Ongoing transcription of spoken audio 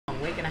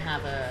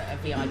have a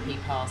VIP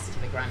pass to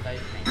the grand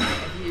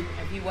opening.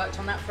 Have you worked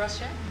on that for us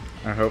yet?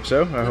 I hope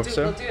so.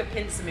 We'll do a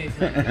pincer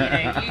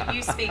movement.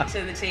 You speak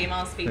to the team,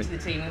 I'll speak to the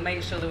team. We'll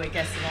make sure that we're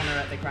guests of honour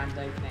at the grand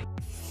opening.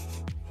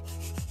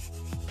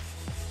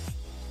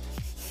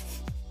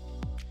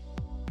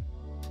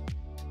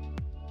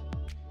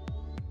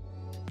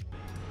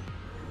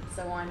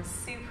 So I'm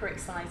super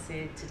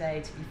excited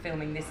today to be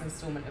filming this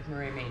instalment of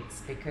Maria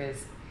Meets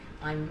because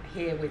I'm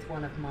here with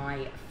one of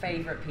my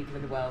favourite people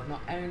in the world,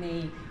 not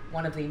only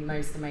one of the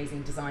most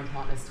amazing design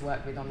partners to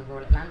work with on the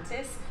Royal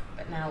Atlantis,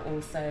 but now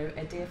also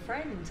a dear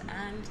friend,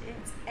 and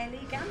it's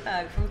Elie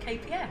Gamburg from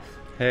KPF.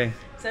 Hey.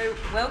 So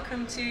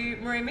welcome to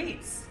Maria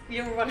Meets.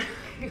 You're one.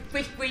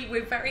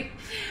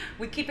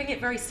 We're keeping it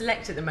very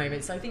select at the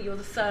moment, so I think you're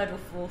the third or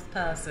fourth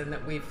person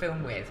that we've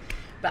filmed with.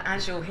 But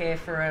as you're here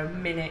for a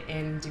minute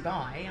in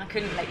Dubai, I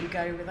couldn't let you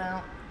go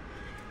without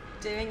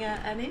doing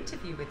an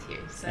interview with you.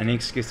 So any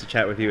excuse to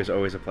chat with you is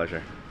always a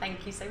pleasure.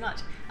 Thank you so much.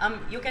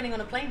 You're getting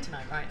on a plane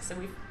tonight, right? So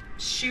we've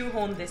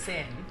shoehorned this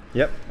in.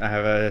 Yep, I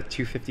have a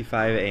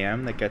 2:55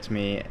 a.m. that gets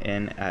me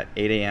in at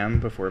 8 a.m.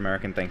 before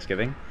American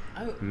Thanksgiving.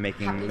 Oh,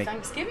 happy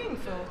Thanksgiving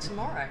for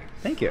tomorrow.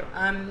 Thank you.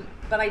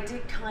 But I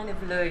did kind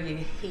of lure you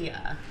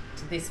here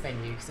to this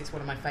venue because it's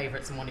one of my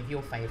favourites and one of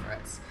your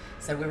favourites.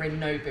 So we're in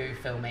Nobu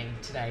filming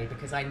today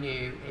because I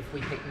knew if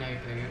we picked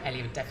Nobu,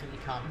 Elie would definitely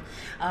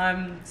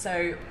come.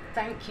 So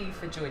thank you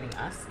for joining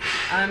us.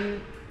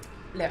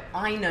 Look,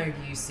 I know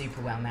you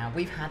super well now.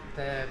 We've had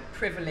the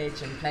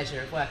privilege and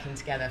pleasure of working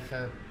together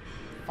for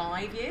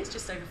 5 years,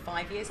 just over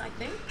 5 years, I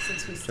think,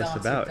 since we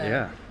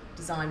started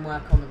design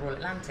work on the Royal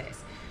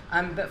Atlantis.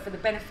 But for the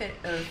benefit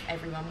of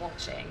everyone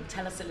watching,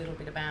 tell us a little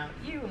bit about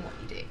you and what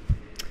you do.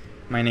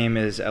 My name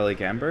is Elie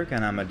Gamburg,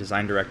 and I'm a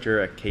design director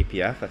at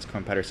KPF. That's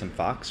Kohn Pedersen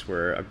Fox.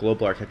 We're a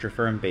global architecture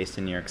firm based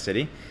in New York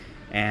City.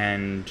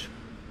 And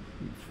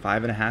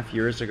 5.5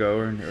 years ago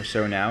or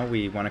so now,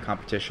 we won a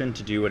competition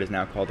to do what is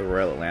now called the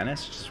Royal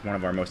Atlantis, which is one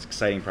of our most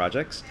exciting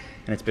projects.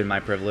 And it's been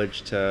my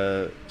privilege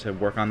to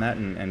work on that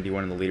and be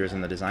one of the leaders in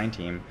the design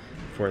team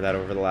for that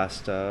over the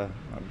last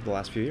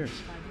few years.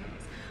 5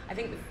 years. I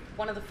think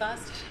one of the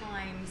first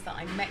times that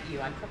I met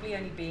you, I'd probably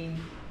only been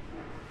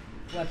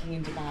working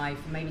in Dubai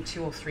for maybe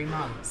 2 or 3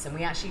 months, and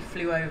we actually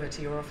flew over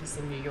to your office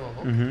in New York,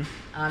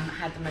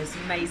 had the most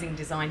amazing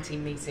design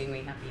team meeting.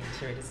 We had the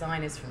interior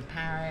designers from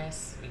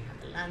Paris, we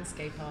had the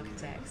landscape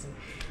architects,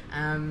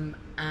 and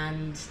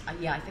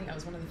I think that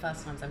was one of the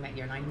first times I met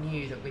you, and I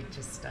knew that we'd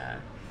just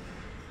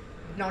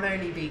not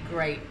only be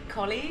great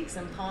colleagues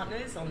and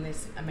partners on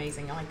this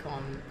amazing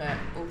icon, but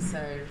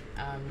also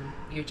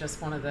you're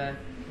just one of the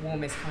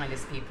warmest,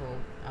 kindest people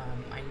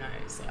I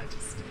know, so I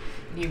just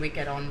knew we'd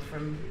get on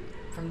from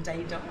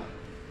day dot.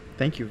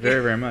 Thank you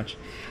very, very much.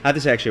 I have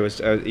to say,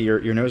 actually,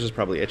 your nose was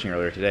probably itching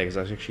earlier today because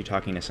I was actually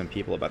talking to some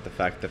people about the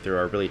fact that there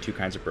are really two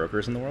kinds of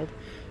brokers in the world.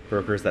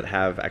 Brokers that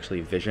have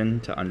actually vision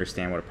to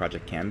understand what a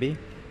project can be,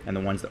 and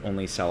the ones that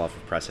only sell off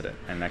of precedent.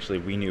 And actually,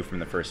 we knew from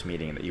the first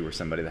meeting that you were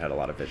somebody that had a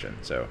lot of vision.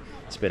 So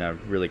it's been a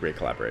really great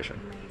collaboration.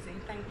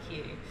 Amazing, thank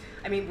you.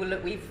 I mean, well,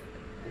 look,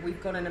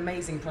 we've got an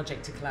amazing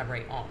project to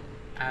collaborate on.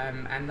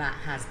 And that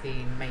has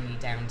been mainly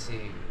down to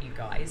you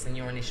guys and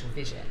your initial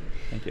vision.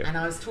 Thank you. And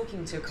I was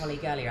talking to a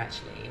colleague earlier,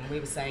 actually, and we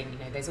were saying,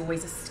 there's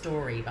always a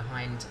story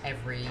behind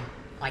every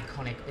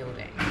iconic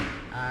building.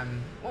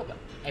 Well,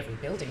 every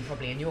building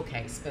probably in your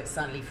case, but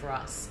certainly for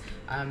us.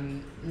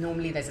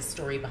 Normally there's a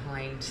story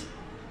behind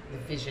the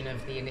vision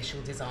of the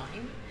initial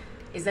design.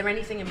 Is there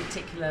anything in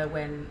particular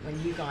when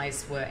you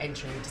guys were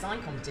entering the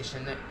design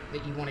competition that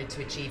you wanted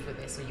to achieve with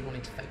this, or you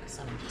wanted to focus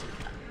on in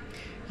particular?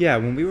 Yeah,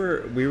 when we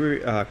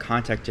were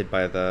contacted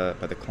by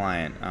the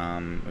client,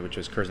 which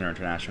was Kerzner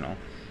International,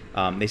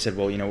 they said,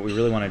 well, what we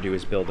really want to do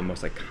is build the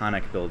most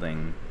iconic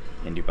building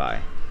in Dubai,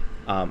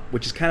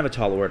 which is kind of a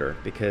tall order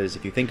because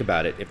if you think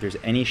about it, if there's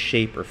any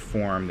shape or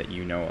form that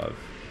you know of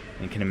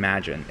and can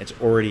imagine, it's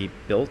already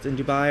built in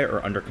Dubai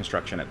or under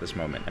construction at this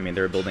moment. I mean,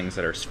 there are buildings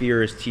that are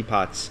spheres,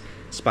 teapots,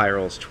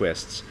 spirals,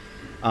 twists,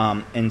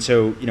 and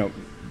so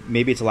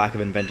maybe it's a lack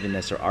of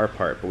inventiveness on our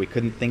part, but we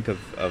couldn't think of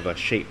a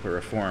shape or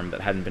a form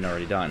that hadn't been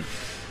already done.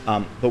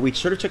 But we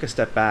sort of took a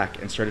step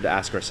back and started to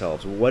ask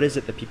ourselves, what is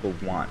it that people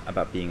want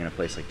about being in a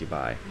place like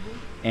Dubai?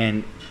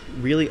 And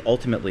really,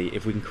 ultimately,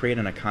 if we can create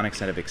an iconic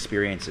set of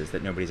experiences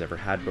that nobody's ever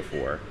had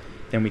before,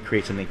 then we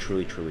create something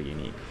truly, truly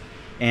unique.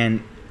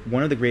 And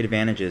one of the great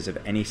advantages of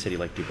any city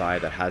like Dubai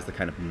that has the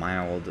kind of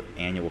mild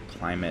annual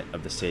climate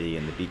of the city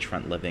and the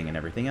beachfront living and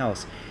everything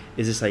else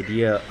is this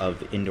idea of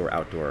the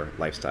indoor-outdoor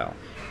lifestyle.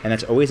 And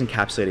that's always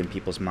encapsulated in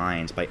people's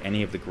minds by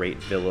any of the great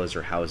villas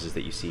or houses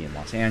that you see in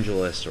Los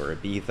Angeles or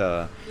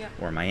Ibiza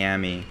or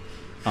Miami.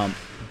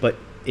 But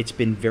it's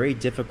been very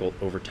difficult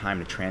over time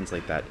to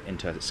translate that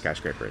into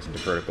skyscrapers, into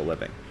vertical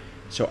living.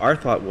 So our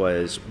thought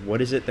was,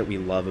 what is it that we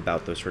love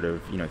about those sort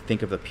of,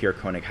 think of the pure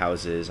conic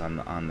houses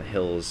on the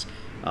hills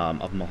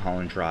of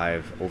Mulholland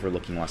Drive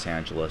overlooking Los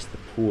Angeles, the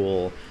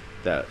pool,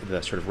 the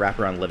sort of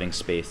wraparound living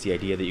space, the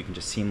idea that you can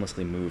just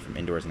seamlessly move from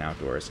indoors and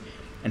outdoors.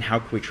 and how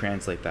can we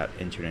translate that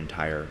into an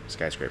entire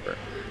skyscraper?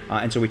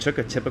 And so we took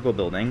a typical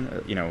building,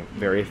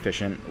 very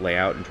efficient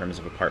layout in terms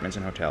of apartments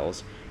and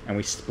hotels, and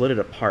we split it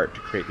apart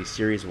to create these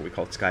series of what we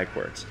call sky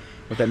courts.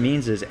 What that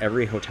means is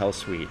every hotel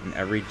suite and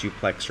every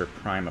duplex or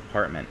prime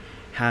apartment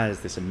has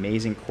this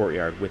amazing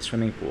courtyard with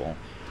swimming pool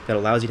that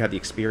allows you to have the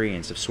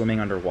experience of swimming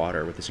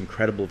underwater with this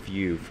incredible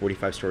view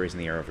 45 stories in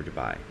the air over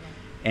Dubai.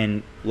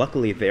 And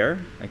luckily there,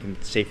 I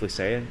can safely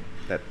say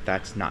that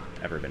that's not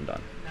ever been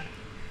done.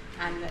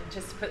 And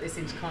just to put this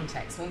into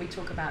context, when we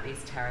talk about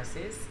these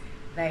terraces,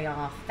 they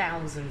are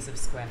thousands of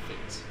square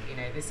feet.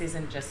 This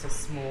isn't just a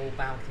small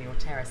balcony or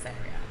terrace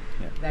area.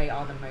 Yeah. They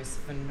are the most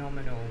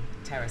phenomenal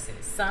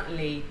terraces.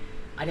 Certainly,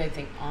 I don't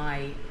think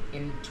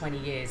in 20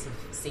 years, have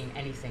seen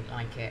anything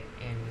like it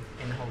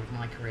in the whole of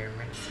my career in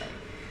real estate.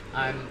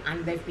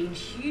 And they've been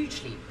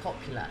hugely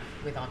popular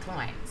with our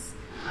clients.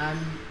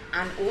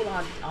 And all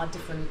our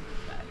different,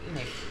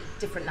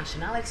 different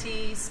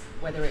nationalities,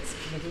 whether it's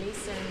Middle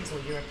Easterns or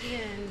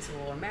Europeans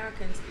or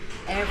Americans,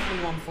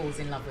 everyone falls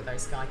in love with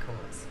those sky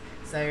courts.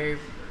 So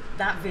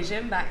that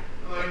vision back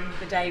in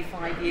the day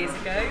 5 years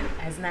ago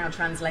has now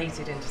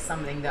translated into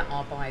something that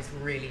our buyers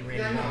really,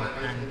 really want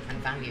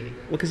and value.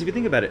 Well, because if you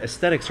think about it,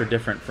 aesthetics are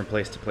different from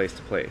place to place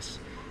to place.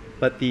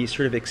 But the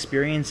sort of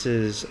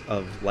experiences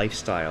of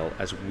lifestyle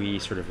as we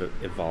sort of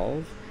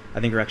evolve, I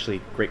think are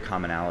actually great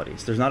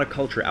commonalities. There's not a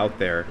culture out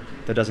there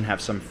that doesn't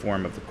have some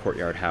form of the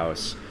courtyard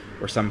house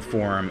or some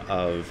form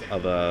of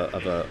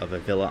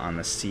a villa on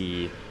the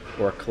sea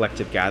or a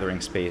collective gathering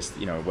space,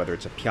 whether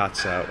it's a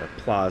piazza or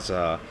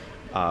plaza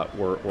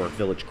or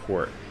village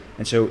court.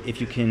 And so if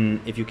you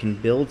can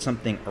build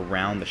something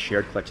around the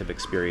shared collective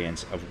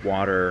experience of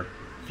water,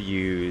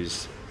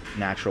 views,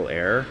 natural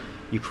air,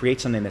 you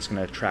create something that's going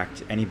to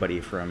attract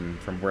anybody from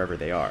wherever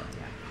they are.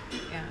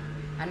 Yeah.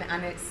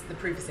 And it's the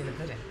proof is in the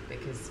pudding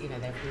because they're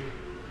really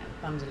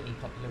abundantly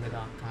popular with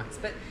our clients.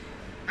 But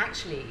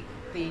actually,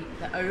 the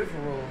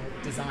overall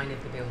design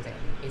of the building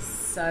is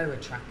so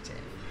attractive.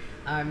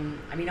 I'm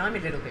a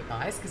little bit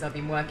biased because I've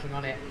been working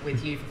on it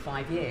with you for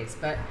 5 years,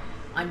 but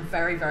I'm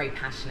very, very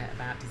passionate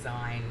about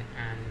design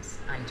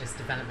and just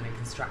development and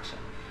construction.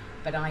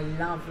 But I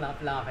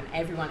love, and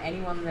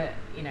anyone that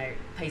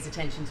pays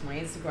attention to my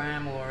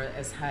Instagram or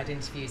has heard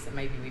interviews that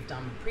maybe we've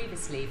done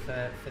previously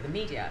for the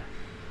media,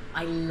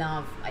 I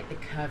love the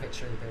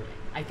curvature of the building.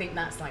 I think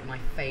that's my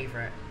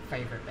favorite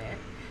bit.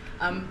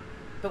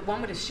 But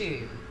one would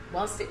assume,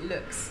 whilst it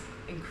looks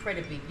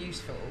incredibly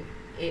beautiful,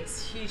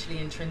 it's hugely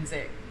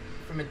intrinsic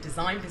from a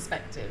design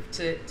perspective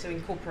to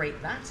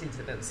incorporate that into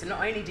the building. So not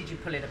only did you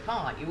pull it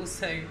apart, you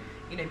also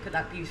put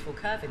that beautiful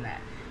curve in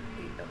there.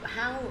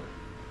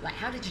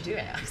 How did you do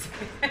it?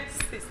 That's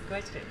the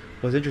question.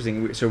 Well, it's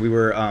interesting. So we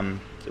were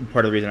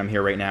part of the reason I'm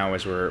here right now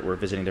is we're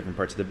visiting different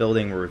parts of the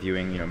building. We're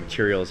reviewing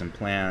materials and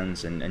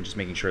plans and just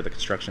making sure the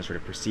construction is sort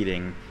of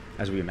proceeding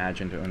as we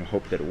imagined and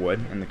hoped that it would.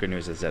 And the good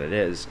news is that it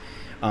is.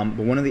 But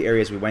one of the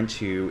areas we went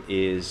to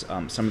is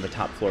some of the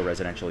top floor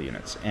residential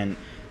units. And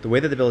the way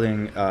that the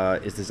building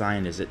is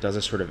designed is it does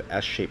a sort of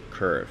S-shaped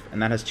curve,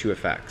 and that has two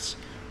effects.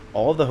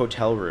 All of the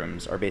hotel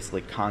rooms are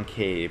basically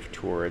concave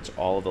towards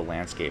all of the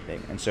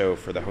landscaping. And so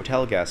for the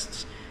hotel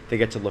guests, they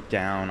get to look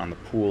down on the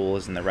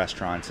pools and the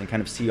restaurants and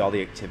kind of see all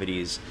the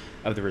activities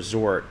of the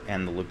resort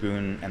and the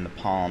lagoon and the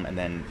Palm and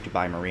then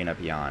Dubai Marina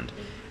beyond.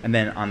 And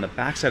then on the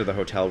backside of the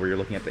hotel where you're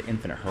looking at the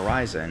infinite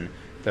horizon,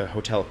 the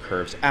hotel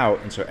curves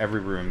out, and so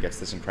every room gets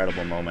this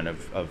incredible moment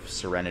of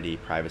serenity,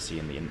 privacy,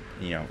 and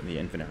the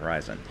infinite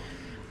horizon.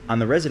 On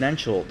the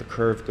residential, the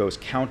curve goes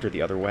counter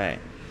the other way.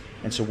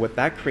 And so what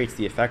that creates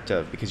the effect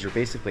of, because you're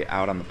basically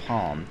out on the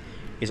Palm,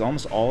 is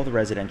almost all the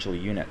residential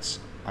units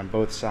on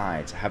both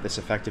sides have this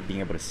effect of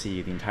being able to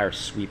see the entire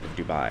sweep of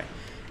Dubai.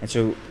 And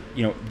so,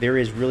 there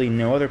is really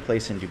no other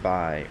place in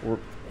Dubai, or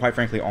quite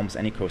frankly, almost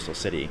any coastal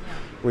city,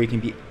 where you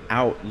can be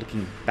out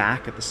looking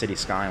back at the city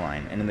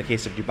skyline. And in the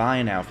case of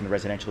Dubai now, from the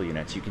residential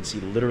units, you can see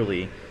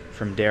literally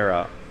from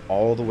Dera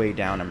all the way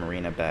down to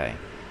Marina Bay,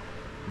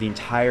 the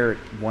entire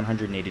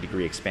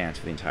 180-degree expanse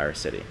of the entire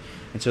city.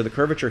 And so the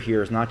curvature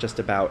here is not just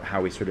about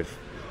how we sort of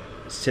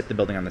sit the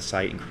building on the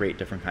site and create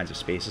different kinds of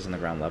spaces on the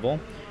ground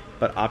level,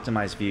 but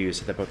optimize views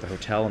so that both the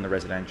hotel and the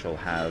residential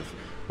have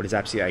what is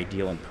absolutely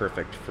ideal and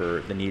perfect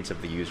for the needs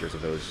of the users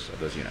of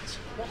those units.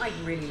 What I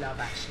really love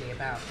actually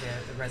about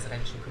the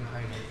residential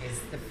component is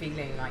the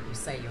feeling, like you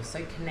say, you're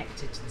so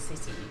connected to the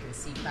city, you can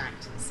see back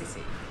to the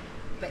city,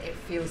 but it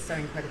feels so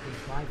incredibly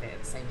private at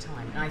the same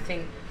time. And I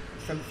think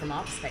from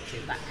our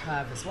perspective, that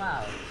curve as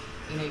well,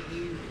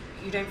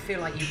 you don't feel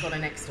like you've got a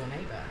next door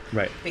neighbour.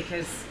 Right.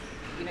 Because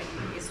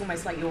it's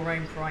almost like your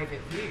own private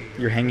view.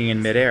 You're hanging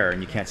in midair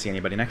and you can't see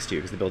anybody next to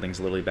you because the building's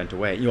literally bent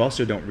away. You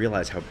also don't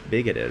realize how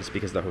big it is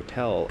because the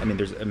hotel,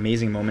 there's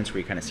amazing moments where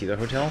you kind of see the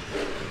hotel,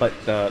 but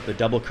the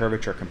double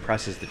curvature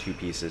compresses the two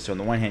pieces. So on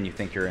the one hand, you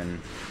think you're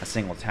in a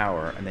single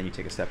tower, and then you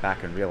take a step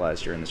back and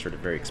realize you're in this sort of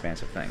very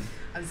expansive thing.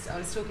 I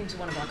was talking to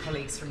one of our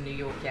colleagues from New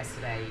York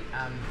yesterday,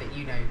 that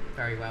you know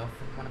very well,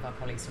 from one of our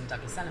colleagues from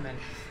Douglas Elliman,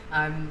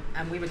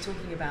 and we were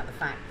talking about the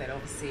fact that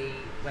obviously,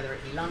 whether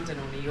it be London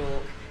or New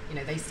York,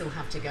 they still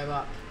have to go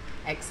up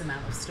X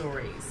amount of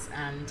stories,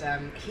 and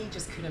he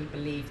just couldn't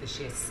believe the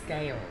sheer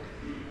scale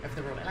of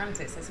the Royal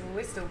Atlantis. I said, well,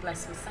 we're still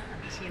blessed with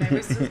sand,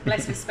 we're still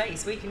blessed with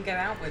space. We can go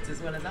outwards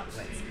as well as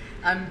upwards.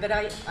 But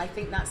I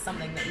think that's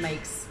something that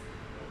makes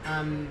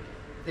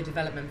the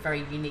development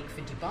very unique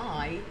for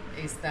Dubai,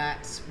 is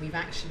that we've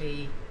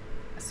actually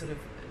sort of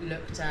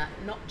looked at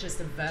not just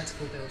a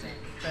vertical building,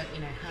 but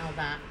how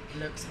that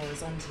looks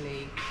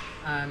horizontally,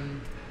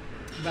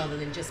 rather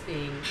than just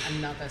being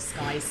another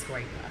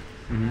skyscraper.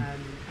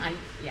 And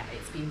yeah,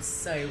 it's been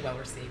so well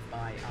received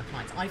by our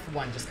clients. I, for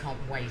one, just can't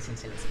wait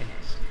until it's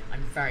finished.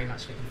 I'm very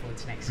much looking forward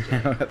to next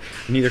year.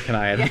 Neither can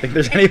I. I don't think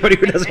there's anybody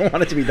who doesn't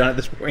want it to be done at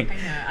this point. I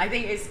know. I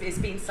think it's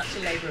been such a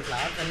labour of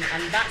love,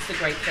 and that's the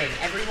great thing.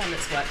 Everyone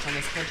that's worked on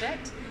this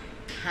project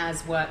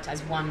has worked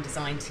as one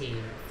design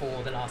team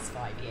for the last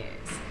 5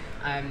 years.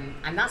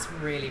 And that's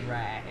really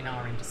rare in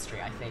our industry,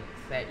 I think,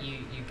 that you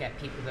get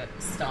people that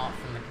start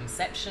from the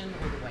conception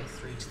all the way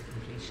through to the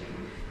completion.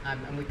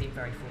 And we've been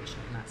very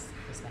fortunate in that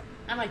respect.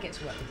 And I get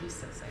to work with you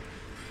still, so...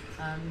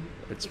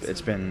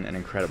 It's been an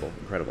incredible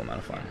amount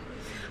of fun.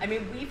 I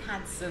mean, we've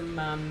had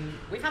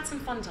some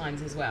fun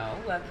times as well,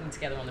 working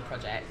together on the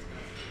project.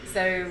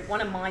 So one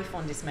of my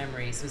fondest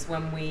memories was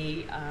when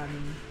we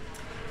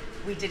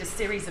did a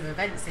series of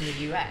events in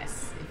the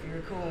US. If you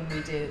recall,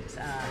 we did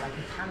like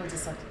a panel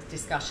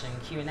discussion,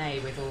 Q&A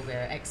with all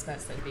the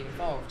experts that had been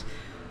involved.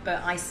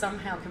 But I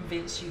somehow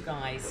convinced you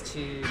guys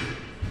to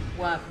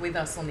work with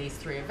us on these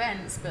 3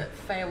 events, but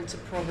failed to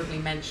probably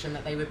mention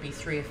that they would be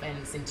 3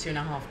 events in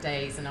 2.5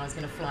 days, and I was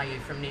going to fly you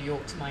from New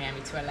York to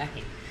Miami to LA.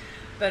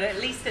 But at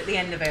least at the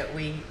end of it,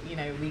 we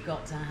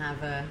got to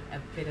have a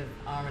bit of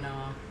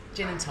R&R,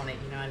 gin and tonic.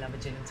 I love a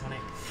gin and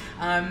tonic,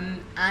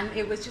 and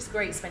it was just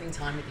great spending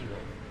time with you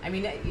all. I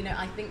mean,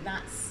 I think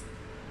that's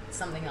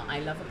something that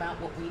I love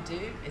about what we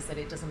do, is that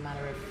it doesn't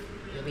matter if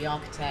you're the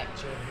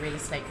architect, you're the real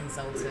estate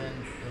consultant,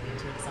 you're the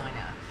interior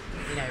designer.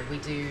 We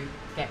do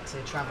get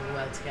to travel the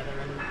world together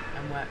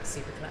and work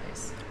super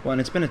close. Well,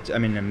 and it's been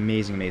an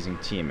amazing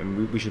team.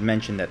 And we should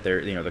mention that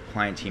the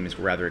client team is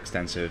rather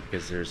extensive,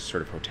 because there's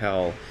sort of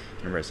hotel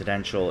and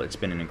residential. It's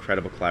been an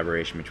incredible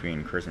collaboration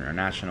between Curzon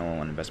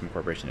International and Investment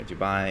Corporation of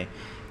Dubai.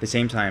 At the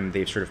same time,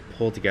 they've sort of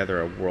pulled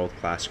together a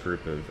world-class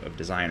group of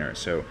designers.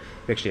 So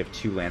we actually have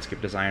 2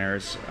 landscape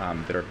designers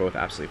that are both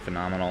absolutely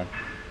phenomenal.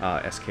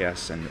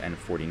 SKS and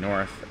 40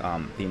 North.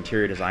 The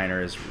interior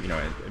designers,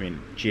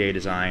 GA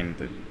Design,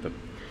 the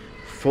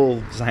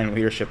full design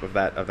leadership of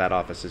that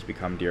office has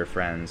become dear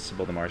friends.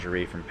 Sybil de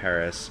Margerie from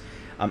Paris.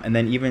 And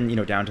then even,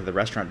 down to the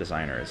restaurant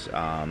designers.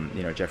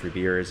 Jeffrey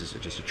Beers is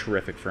just a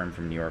terrific firm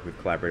from New York. We've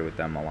collaborated with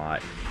them a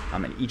lot.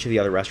 And each of the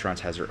other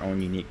restaurants has their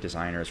own unique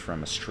designers,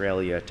 from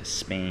Australia to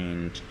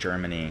Spain to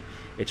Germany.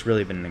 It's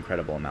really been an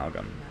incredible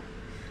amalgam.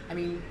 I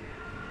mean,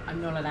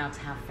 I'm not allowed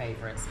to have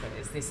favourites, but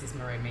as this is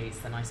Maroon Meats,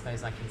 then I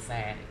suppose I can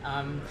say it.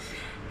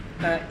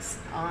 But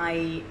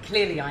I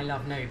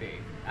love Nobu,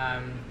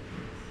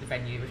 the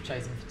venue we've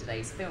chosen for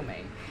today's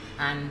filming.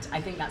 And I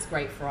think that's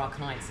great for our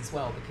clients as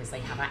well, because they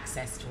have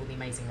access to all the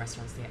amazing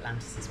restaurants, the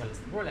Atlantis as well as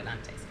the Royal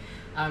Atlantis.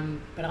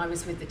 But I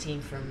was with the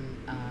team from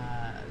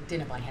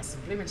Dinner by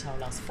Heston Blumenthal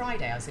last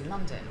Friday. I was in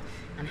London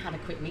and had a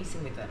quick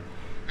meeting with them.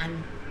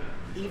 And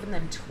even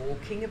them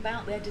talking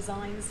about their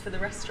designs for the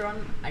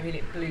restaurant, I mean,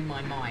 it blew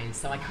my mind.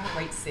 So I can't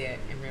wait to see it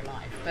in real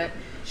life. But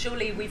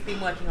surely we've been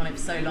working on it for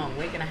so long,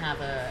 we're going to have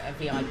a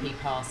VIP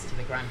pass to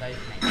the grand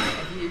opening.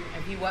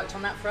 Have you worked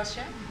on that for us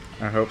yet?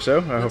 I hope so.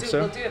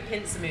 We'll do a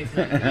pincer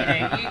movement.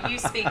 You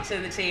speak to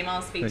the team,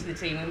 I'll speak to the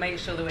team. We'll make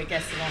sure that we're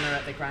guests of honour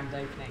at the grand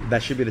opening.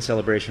 That should be the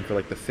celebration for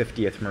like the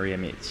 50th Maria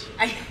Meets.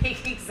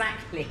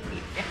 Exactly.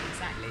 Yeah,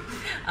 exactly.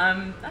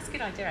 That's a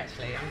good idea,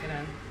 actually.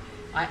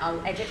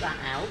 I'll edit that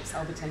out.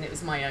 I'll pretend it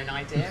was my own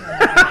idea.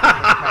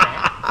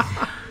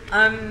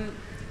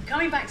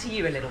 Coming back to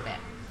you a little bit.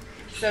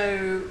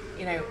 So,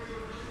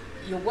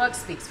 your work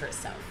speaks for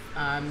itself.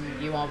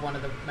 You are one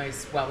of the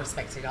most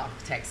well-respected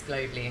architects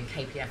globally, and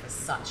KPF is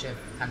such a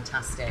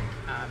fantastic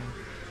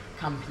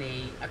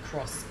company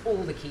across all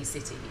the key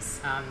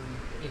cities.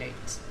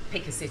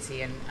 Pick a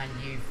city and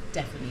you've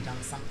definitely done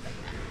something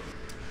there.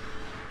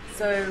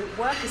 So,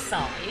 work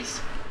aside,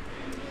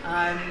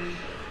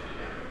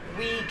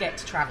 we get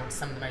to travel to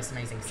some of the most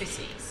amazing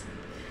cities.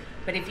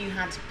 But if you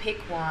had to pick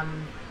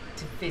one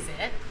to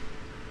visit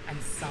and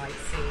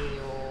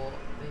sightsee, or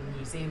the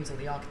museums or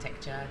the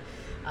architecture,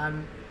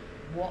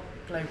 what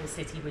global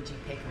city would you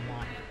pick and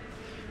why?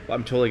 Well,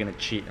 I'm totally going to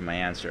cheat in my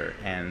answer.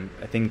 And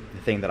I think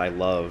the thing that I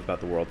love about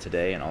the world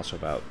today, and also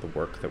about the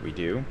work that we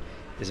do,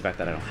 is the fact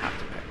that I don't have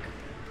to pick.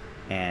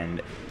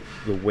 And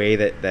the way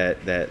that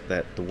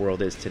the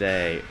world is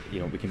today,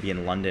 we can be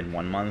in London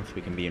 1 month,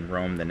 we can be in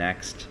Rome the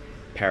next,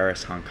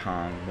 Paris, Hong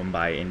Kong,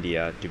 Mumbai,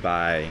 India,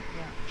 Dubai,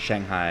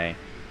 Shanghai.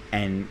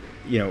 And,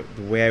 the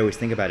way I always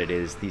think about it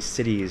is these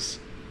cities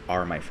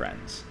are my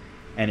friends.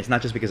 And it's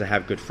not just because I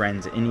have good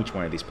friends in each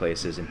one of these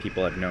places and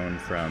people I've known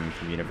from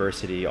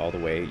university all the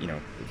way,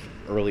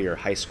 earlier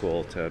high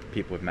school to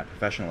people we've met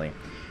professionally.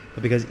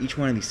 but because each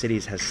one of these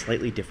cities has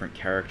slightly different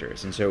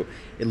characters. And so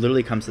it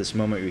literally comes to this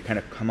moment where you kind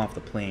of come off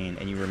the plane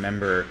and you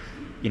remember,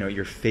 you know,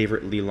 your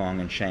favorite Lilong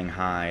in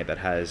Shanghai that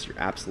has your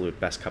absolute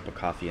best cup of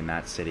coffee in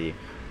that city,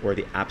 or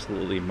the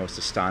absolutely most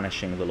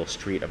astonishing little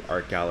street of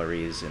art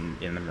galleries in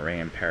the Marais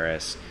in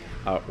Paris,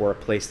 or a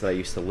place that I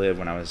used to live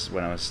when I was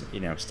you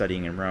know,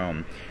 studying in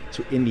Rome.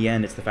 So in the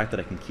end, it's the fact that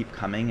I can keep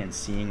coming and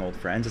seeing old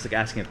friends. It's like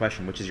asking a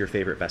question, which is your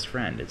favorite best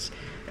friend? It's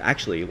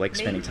actually like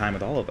spending time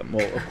with all of them.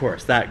 Well, of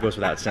course, that goes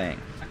without saying.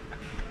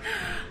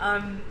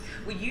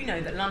 Well, you know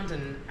that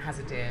London has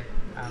a dear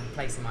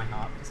place in my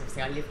heart, because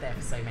obviously I lived there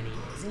for so many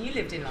years, and you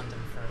lived in London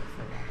for a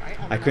while,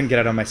 right? I couldn't get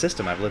it out of my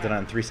system. I've lived it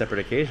on 3 separate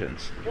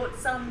occasions.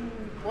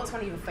 What's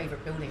one of your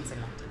favourite buildings in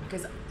London?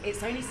 Because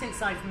it's only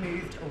since I've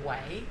moved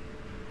away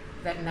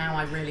that now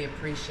I really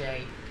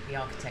appreciate the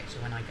architecture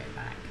when I go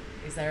back.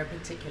 Is there a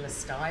particular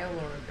style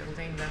or a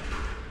building that...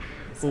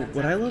 Well,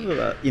 what I love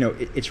about, you know,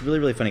 it's really,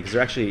 really funny because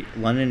they're actually,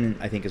 London,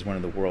 I think, is one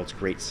of the world's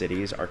great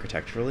cities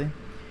architecturally.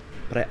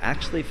 But I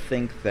actually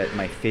think that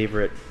my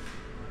favorite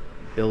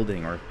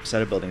building or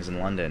set of buildings in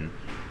London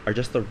are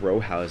just the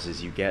row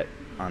houses you get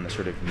on the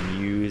sort of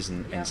mews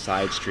and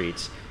side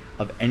streets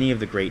of any of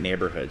the great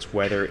neighborhoods,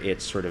 whether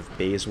it's sort of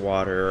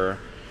Bayswater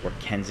or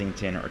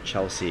Kensington or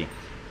Chelsea.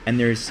 And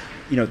there's,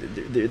 you know,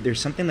 there's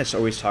something that's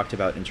always talked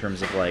about in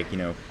terms of, like, you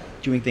know,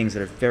 doing things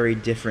that are very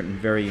different and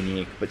very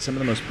unique. But some of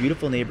the most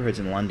beautiful neighborhoods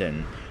in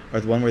London are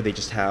the one where they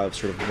just have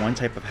sort of one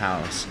type of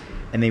house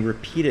and they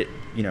repeat it,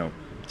 you know,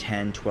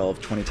 10,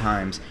 12, 20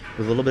 times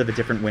with a little bit of a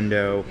different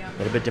window, a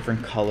little bit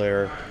different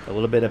color, a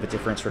little bit of a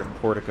different sort of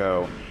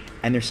portico.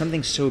 And there's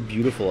something so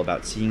beautiful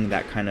about seeing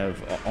that kind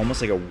of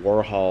almost like a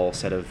Warhol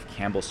set of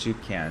Campbell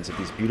soup cans of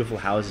these beautiful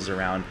houses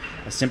around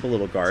a simple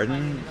little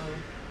garden.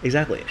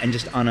 Exactly. And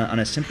just on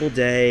a simple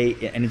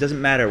day, and it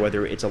doesn't matter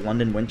whether it's a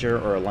London winter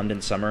or a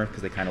London summer,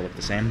 because they kind of look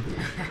the same.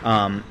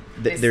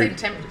 They're same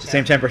temperature.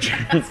 Same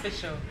temperature. That's for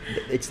sure.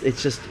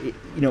 It's just,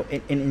 you know,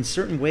 in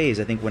certain ways,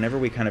 I think whenever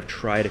we kind of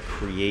try to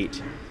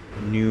create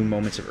new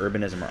moments of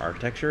urbanism or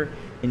architecture,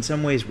 in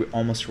some ways we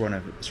almost want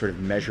to sort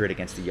of measure it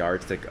against the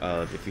yardstick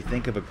of, if you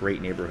think of a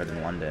great neighborhood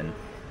in London,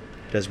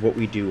 does what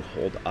we do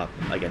hold up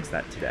against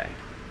that today?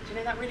 Do you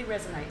know, that really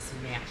resonates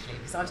with me, actually,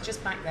 because I was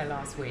just back there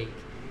last week.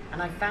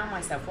 And I found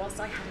myself,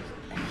 whilst I had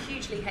a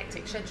hugely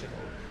hectic schedule,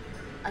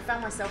 I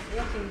found myself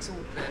walking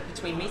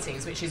between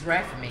meetings, which is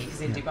rare for me,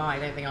 because in Dubai I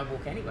don't think I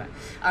walk anywhere.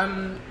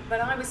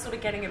 But I was sort of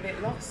getting a bit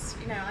lost.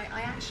 You know,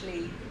 I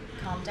actually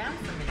calmed down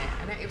for a minute,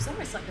 and it was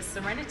almost like the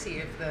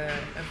serenity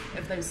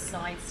of those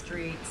side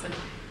streets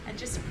and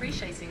just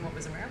appreciating what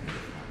was around me.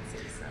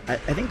 I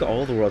think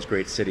all the world's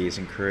great cities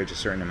encourage a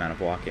certain amount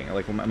of walking.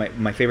 Like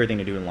my favorite thing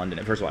to do in London,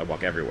 and first of all, I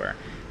walk everywhere,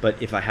 but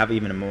if I have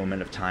even a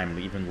moment of time,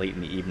 even late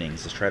in the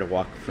evenings, is try to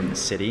walk from the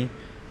city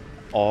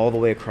all the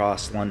way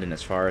across London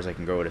as far as I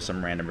can go to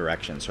some random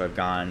direction. So I've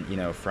gone, you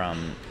know,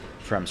 from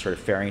sort of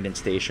Farringdon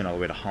Station all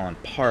the way to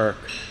Holland Park,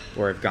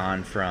 or I've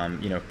gone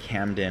from, you know,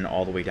 Camden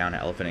all the way down to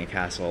Elephant and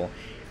Castle.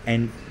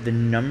 And the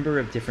number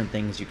of different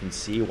things you can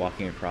see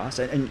walking across,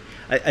 and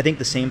I think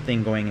the same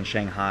thing going in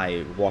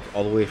Shanghai, walk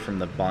all the way from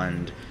the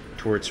Bund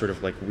towards sort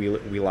of like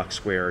Wheelock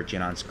Square or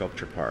Jinan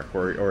Sculpture Park,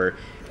 or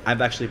I've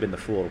actually been the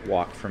fool to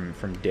walk from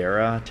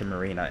Dera to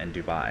Marina in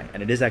Dubai,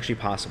 and it is actually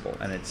possible,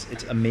 and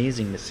it's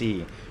amazing to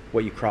see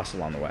what you cross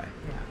along the way.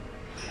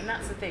 Yeah, and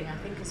that's the thing, I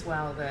think as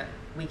well, that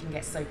we can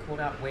get so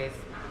caught up with,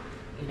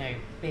 you know,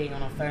 being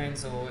on our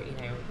phones or, you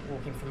know,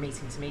 walking from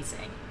meeting to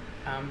meeting.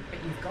 But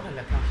you've got to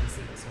look up and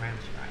see what's around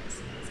you, right? It's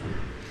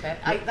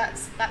amazing.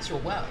 But that's your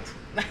world.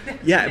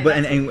 Yeah,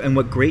 but and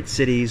what great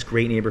cities,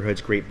 great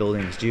neighborhoods, great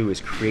buildings do is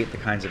create the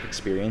kinds of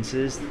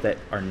experiences that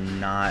are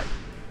not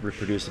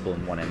reproducible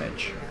in one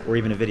image or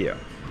even a video.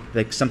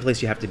 Like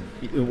someplace you have to,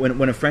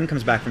 when a friend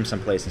comes back from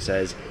someplace and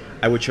says,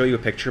 I would show you a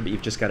picture, but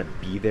you've just got to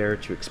be there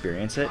to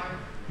experience it,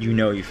 you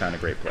know you found a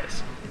great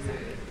place.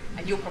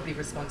 And you're probably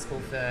responsible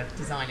for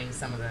designing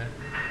some of the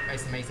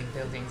most amazing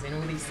buildings in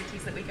all these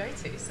cities that we go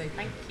to, so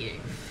thank you.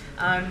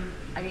 I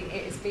mean,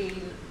 it has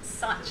been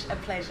such a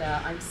pleasure.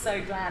 I'm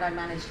so glad I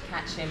managed to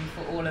catch him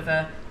for all of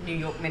a New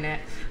York minute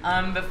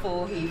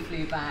before he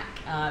flew back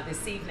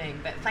this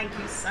evening. But thank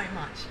you so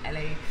much,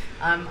 Elie.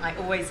 I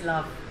always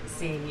love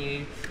seeing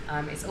you.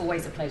 It's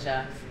always a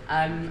pleasure.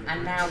 And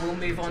now we'll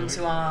move on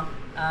to our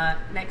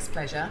next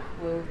pleasure.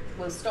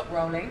 We'll stop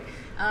rolling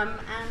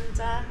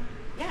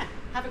yeah,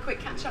 have a quick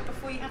catch up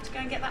before you have to go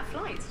and get that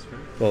flight.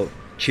 Well,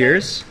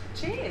 cheers.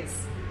 So,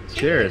 cheers.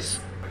 Cheers.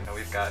 You know,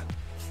 we've got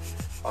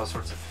all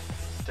sorts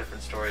of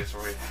different stories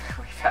where we've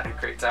had a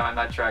great time. I'm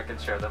not sure I can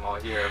share them all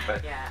here,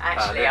 but yeah,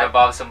 actually, they've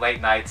involved some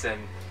late nights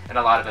and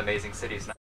a lot of amazing cities.